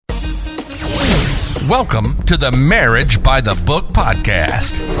Welcome to the Marriage by the Book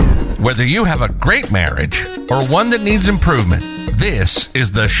podcast. Whether you have a great marriage or one that needs improvement, this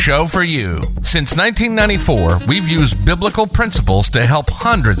is the show for you. Since 1994, we've used biblical principles to help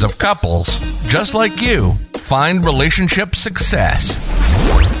hundreds of couples, just like you, find relationship success.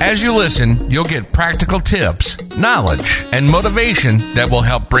 As you listen, you'll get practical tips, knowledge, and motivation that will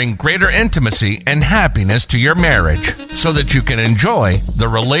help bring greater intimacy and happiness to your marriage so that you can enjoy the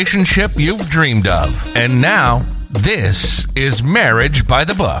relationship you've dreamed of. And now, this is Marriage by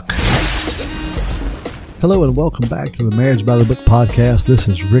the Book. Hello and welcome back to the Marriage by the Book podcast. This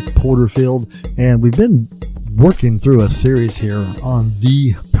is Rick Porterfield, and we've been working through a series here on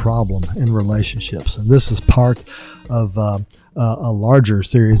the problem in relationships. And this is part of a larger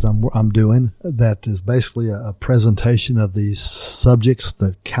series I'm doing that is basically a presentation of these subjects,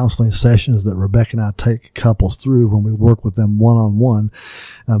 the counseling sessions that Rebecca and I take couples through when we work with them one-on-one.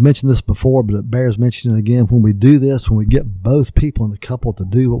 And I've mentioned this before, but it bears mentioning again. When we do this, when we get both people in the couple to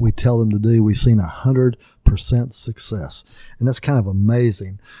do what we tell them to do, we've seen 100% success. And that's kind of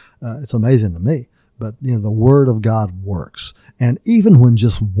amazing. It's amazing to me. But, the Word of God works. And even when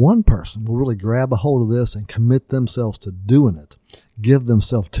just one person will really grab a hold of this and commit themselves to doing it, give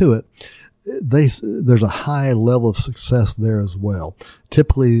themselves to it, there's a high level of success there as well.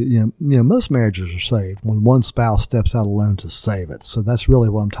 Typically, most marriages are saved when one spouse steps out alone to save it. So that's really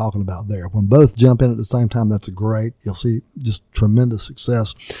what I'm talking about there. When both jump in at the same time, that's great. You'll see just tremendous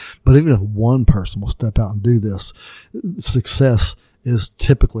success. But even if one person will step out and do this, success is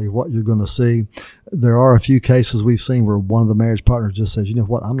typically what you're going to see. There are a few cases we've seen where one of the marriage partners just says, you know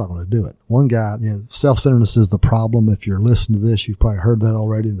what, I'm not going to do it. One guy, self-centeredness is the problem. If you're listening to this, you've probably heard that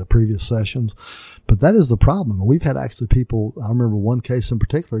already in the previous sessions. But that is the problem. And we've had actually people, I remember one case in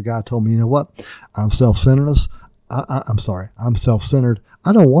particular, a guy told me, you know what, I'm self-centered. I'm self-centered.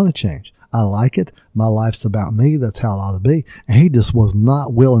 I don't want to change. I like it. My life's about me. That's how it ought to be. And he just was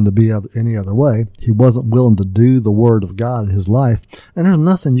not willing to be any other way. He wasn't willing to do the Word of God in his life. And there's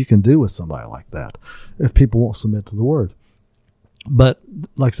nothing you can do with somebody like that if people won't submit to the Word. But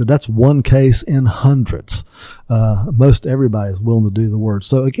like I said, that's one case in hundreds. Most everybody is willing to do the Word.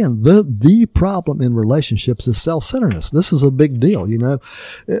 So again, the problem in relationships is self-centeredness. This is a big deal.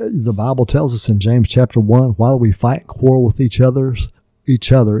 The Bible tells us in James chapter 1, while we fight and quarrel with each other,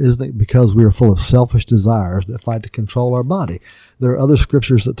 isn't it because we are full of selfish desires that fight to control our body? There are other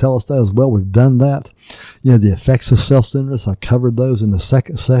scriptures that tell us that as well. We've done that. The effects of self-centeredness, I covered those in the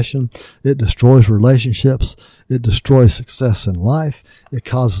second session. It destroys relationships. It destroys success in life. It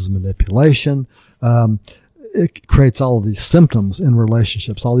causes manipulation. It creates all of these symptoms in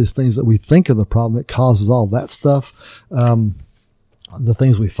relationships, all these things that we think are the problem. It causes all that stuff. The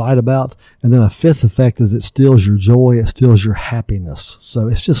things we fight about. And then a fifth effect is it steals your joy. It steals your happiness. So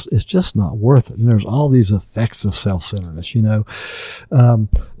it's just not worth it. And there's all these effects of self-centeredness,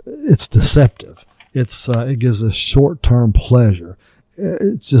 it's deceptive. It gives us short-term pleasure.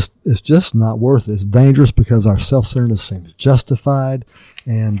 It's just not worth it. It's dangerous because our self-centeredness seems justified.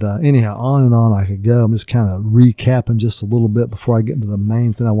 And anyhow, on and on I could go. I'm just kind of recapping just a little bit before I get into the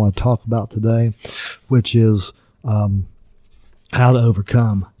main thing I want to talk about today, which is, how to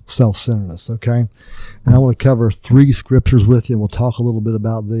overcome self-centeredness, okay? And I want to cover 3 scriptures with you, and we'll talk a little bit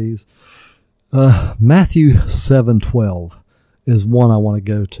about these. Matthew 7:12 is one I want to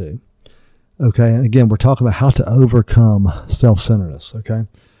go to, okay? And again, we're talking about how to overcome self-centeredness, okay?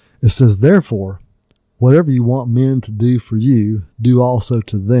 It says, therefore, whatever you want men to do for you, do also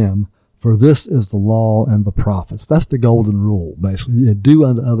to them, for this is the law and the prophets. That's the golden rule, basically. Do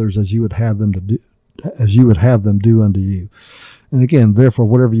unto others as you would have them to do, as you would have them do unto you. And again, therefore,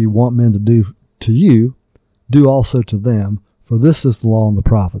 whatever you want men to do to you, do also to them, for this is the law and the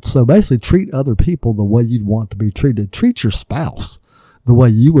prophets. So basically, treat other people the way you'd want to be treated. Treat your spouse the way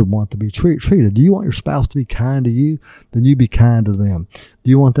you would want to be treated. Do you want your spouse to be kind to you? Then you be kind to them. Do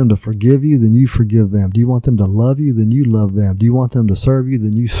you want them to forgive you? Then you forgive them. Do you want them to love you? Then you love them. Do you want them to serve you?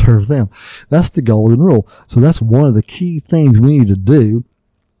 Then you serve them. That's the golden rule. So that's one of the key things we need to do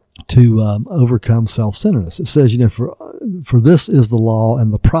to overcome self-centeredness. It says, for this is the law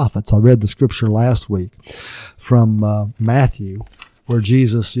and the prophets. I read the scripture last week from Matthew, where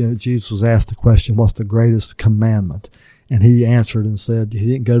Jesus was asked the question, what's the greatest commandment? And he answered and said, he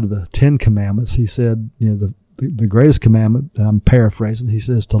didn't go to the 10 commandments. He said, the greatest commandment, and I'm paraphrasing, he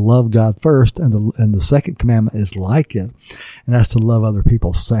says to love God first, and the second commandment is like it, and that's to love other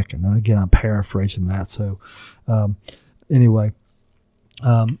people second. And again, I'm paraphrasing that. So anyway,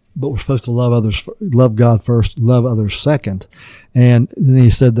 but we're supposed to love God first, love others second. And then he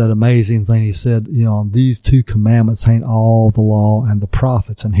said that amazing thing. He said, on these two commandments hang all the law and the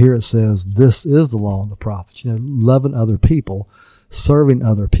prophets. And here it says, this is the law and the prophets, loving other people, serving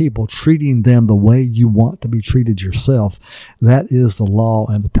other people, treating them the way you want to be treated yourself. That is the law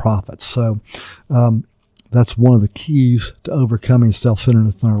and the prophets. So, that's one of the keys to overcoming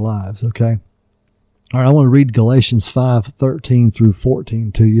self-centeredness in our lives. Okay. All right, I want to read Galatians 5:13 through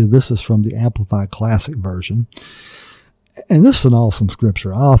 14 to you. This is from the Amplified Classic Version. And this is an awesome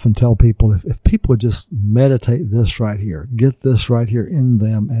scripture. I often tell people, if people would just meditate this right here, get this right here in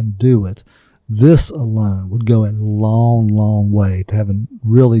them and do it, this alone would go a long, long way to having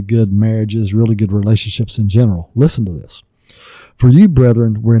really good marriages, really good relationships in general. Listen to this. For you,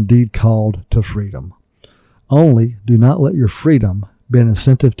 brethren, were indeed called to freedom. Only do not let your freedom be an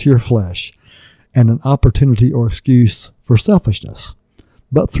incentive to your flesh and an opportunity or excuse for selfishness.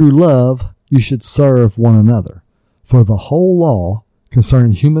 But through love, you should serve one another. For the whole law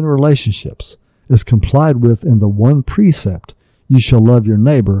concerning human relationships is complied with in the one precept, you shall love your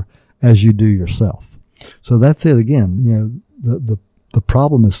neighbor as you do yourself. So that's it again. The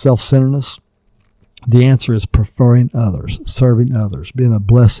problem is self-centeredness. The answer is preferring others, serving others, being a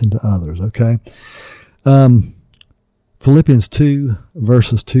blessing to others, okay? Philippians 2,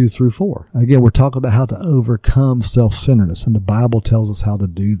 verses 2 through 4. Again, we're talking about how to overcome self-centeredness, and the Bible tells us how to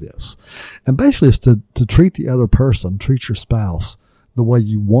do this. And basically it's to treat the other person, treat your spouse the way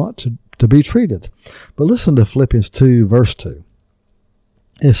you want to be treated. But listen to Philippians 2, verse 2.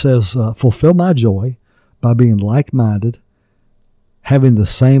 It says, fulfill my joy by being like-minded, having the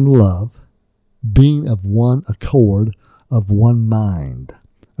same love, being of one accord, of one mind.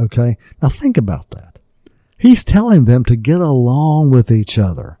 Okay? Now think about that. He's telling them to get along with each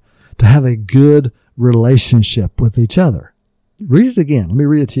other, to have a good relationship with each other. Read it again. Let me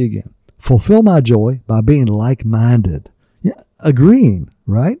read it to you again. Fulfill my joy by being like-minded. Agreeing,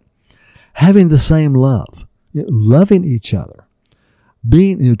 right? Having the same love. Loving each other.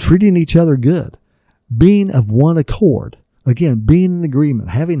 Being, treating each other good. Being of one accord. Again, being in agreement.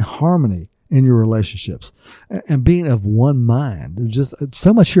 Having harmony in your relationships, and being of one mind. There's just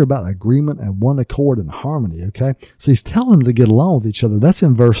so much here about agreement and one accord and harmony, okay? So he's telling them to get along with each other. That's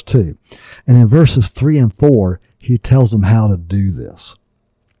in verse 2. And in verses 3 and 4, he tells them how to do this.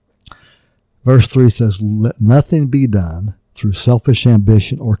 Verse 3 says, let nothing be done through selfish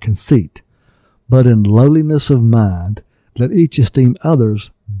ambition or conceit, but in lowliness of mind, let each esteem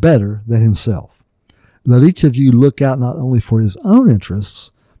others better than himself. Let each of you look out not only for his own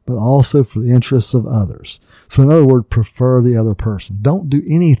interests, but also for the interests of others. So in other words, prefer the other person. Don't do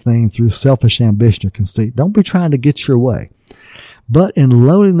anything through selfish ambition or conceit. Don't be trying to get your way. But in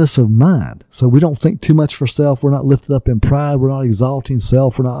lowliness of mind, so we don't think too much for self. We're not lifted up in pride. We're not exalting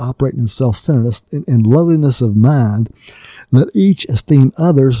self. We're not operating in self-centeredness. In lowliness of mind, let each esteem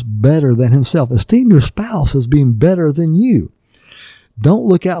others better than himself. Esteem your spouse as being better than you. Don't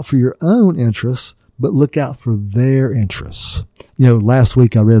look out for your own interests, but look out for their interests. Last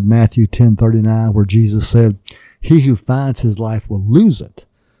week I read Matthew 10:39, where Jesus said, he who finds his life will lose it,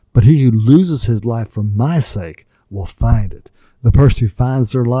 but he who loses his life for my sake will find it. The person who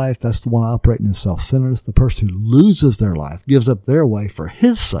finds their life, that's the one operating in self-centeredness. The person who loses their life, gives up their way for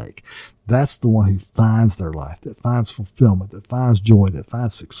his sake, that's the one who finds their life, that finds fulfillment, that finds joy, that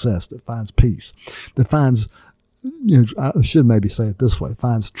finds success, that finds peace, that finds, I should maybe say it this way,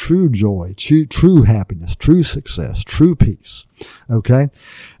 finds true joy, true happiness, true success, true peace. Okay?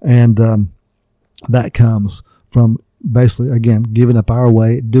 And that comes from basically, again, giving up our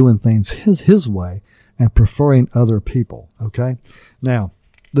way, doing things his way, and preferring other people. Okay? Now,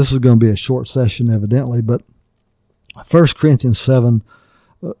 this is going to be a short session evidently, but 1 Corinthians 7,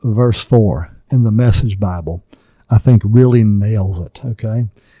 verse 4 in the Message Bible, I think really nails it. Okay?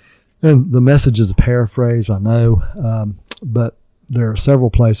 And the Message is a paraphrase, I know, but there are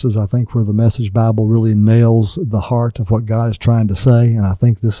several places, I think, where the Message Bible really nails the heart of what God is trying to say, and I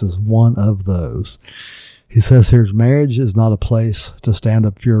think this is one of those. He says here, marriage is not a place to stand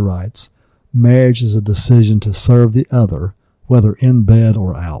up for your rights. Marriage is a decision to serve the other, whether in bed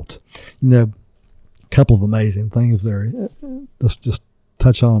or out. A couple of amazing things there. Let's just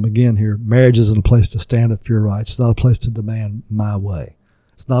touch on them again here. Marriage isn't a place to stand up for your rights. It's not a place to demand my way.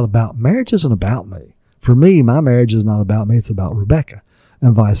 It's not about, marriage isn't about me. For me, my marriage is not about me. It's about Rebecca,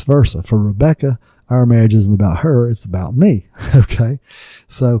 and vice versa. For Rebecca, our marriage isn't about her. It's about me. Okay.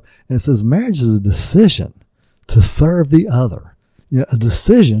 So, and it says marriage is a decision to serve the other. A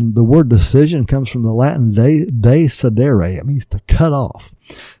decision, the word decision comes from the Latin decidere. It means to cut off.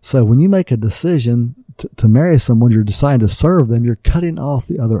 So when you make a decision to marry someone, you're deciding to serve them, you're cutting off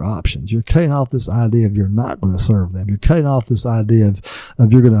the other options. You're cutting off this idea of you're not going to serve them. You're cutting off this idea of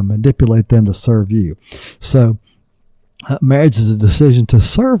you're going to manipulate them to serve you. So marriage is a decision to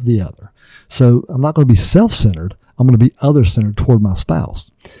serve the other. So I'm not going to be self-centered. I'm going to be other-centered toward my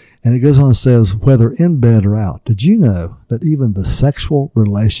spouse. And it goes on and says, whether in bed or out. Did you know that even the sexual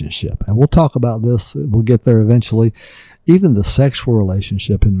relationship, and we'll talk about this, we'll get there eventually, even the sexual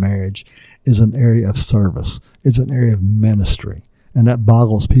relationship in marriage is an area of service. It's an area of ministry. And that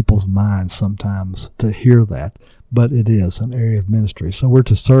boggles people's minds sometimes to hear that. But it is an area of ministry. So we're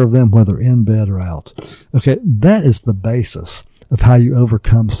to serve them whether in bed or out. Okay, that is the basis of how you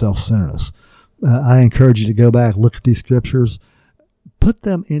overcome self-centeredness. I encourage you to go back, look at these scriptures, put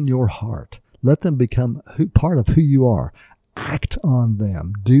them in your heart. Let them become part of who you are. Act on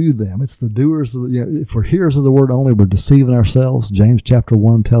them. Do them. It's the doers. If we're hearers of the word only, we're deceiving ourselves. James chapter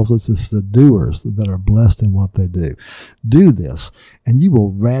 1 tells us it's the doers that are blessed in what they do. Do this, and you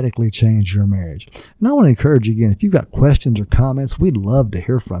will radically change your marriage. And I want to encourage you again, if you've got questions or comments, we'd love to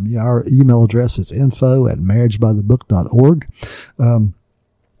hear from you. Our email address is info@marriagebythebook.org.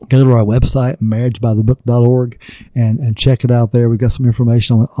 Go to our website, marriagebythebook.org, and check it out there. We've got some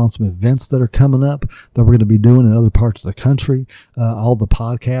information on some events that are coming up that we're going to be doing in other parts of the country. All the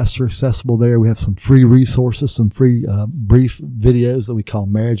podcasts are accessible there. We have some free resources, some free brief videos that we call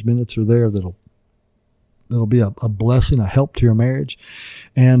Marriage Minutes are there that'll be a blessing, a help to your marriage.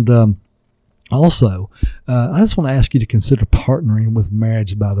 And also, I just want to ask you to consider partnering with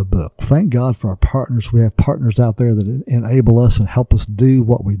Marriage by the Book. Thank God for our partners. We have partners out there that enable us and help us do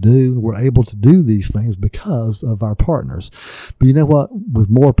what we do. We're able to do these things because of our partners. But you know what? With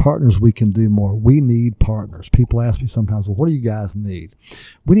more partners, we can do more. We need partners. People ask me sometimes, well, what do you guys need?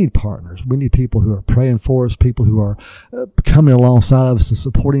 We need partners. We need people who are praying for us, people who are coming alongside of us and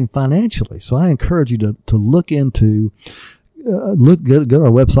supporting financially. So I encourage you to look into go to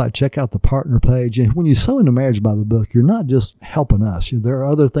our website, check out the partner page. And when you sow into Marriage by the Book, you're not just helping us. There are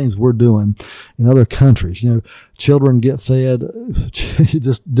other things we're doing in other countries. Children get fed,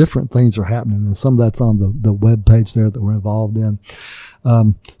 just different things are happening. And some of that's on the web page there that we're involved in.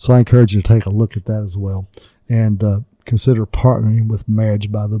 So I encourage you to take a look at that as well and consider partnering with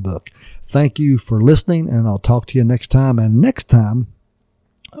Marriage by the Book. Thank you for listening, and I'll talk to you next time. And next time,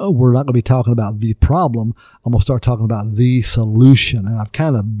 we're not going to be talking about the problem. I'm going to start talking about the solution. And I've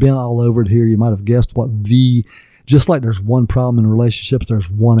kind of been all over it here. You might have guessed just like there's one problem in relationships, there's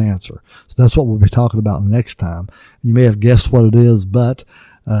one answer. So that's what we'll be talking about next time. You may have guessed what it is, but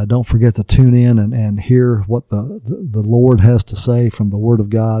don't forget to tune in and hear what the Lord has to say from the Word of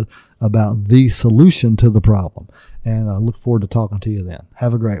God about the solution to the problem. And I look forward to talking to you then.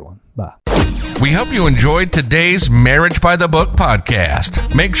 Have a great one. Bye. We hope you enjoyed today's Marriage by the Book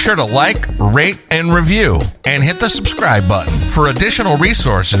podcast. Make sure to like, rate, and review, and hit the subscribe button. For additional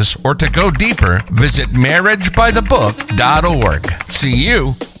resources or to go deeper, visit marriagebythebook.org. See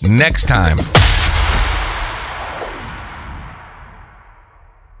you next time.